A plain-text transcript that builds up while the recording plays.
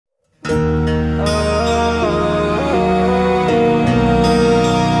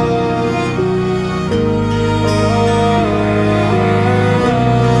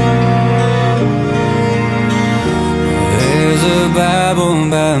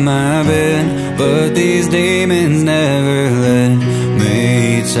my bed, but these demons never let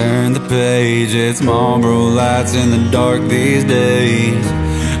me turn the page. It's Marlboro Lights in the dark these days.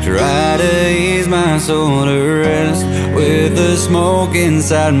 Try to ease my soul to rest with the smoke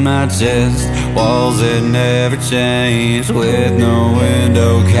inside my chest. Walls that never change, with no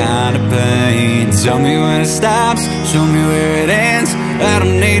window kind of pain. Tell me when it stops, show me where it ends. I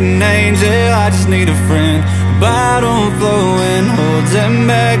don't need an angel, I just need a friend. The bottle flowing holds them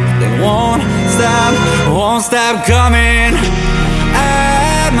back. They won't stop coming.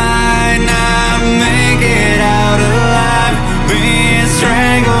 I might not make it out alive, being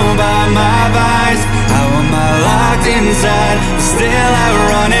strangled by my vice. How am I locked inside, still out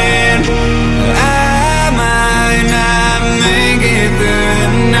running? I might not make it through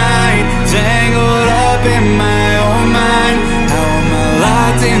the night, tangled up in my own mind. How am I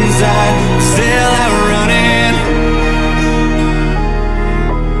locked inside, still out running?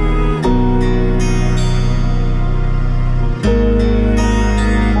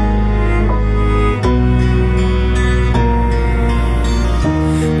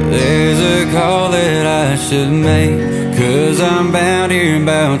 There's a call that I should make, 'cause I'm bound here,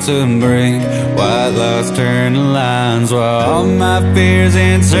 about to break. White lights turn the lines while all my fears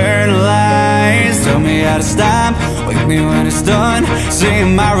internalize. Tell me how to stop, wake me when it's done.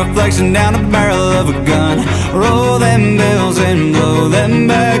 Seeing my reflection down the barrel of a gun. Roll them bills and blow them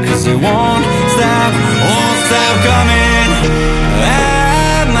back, 'cause they won't stop.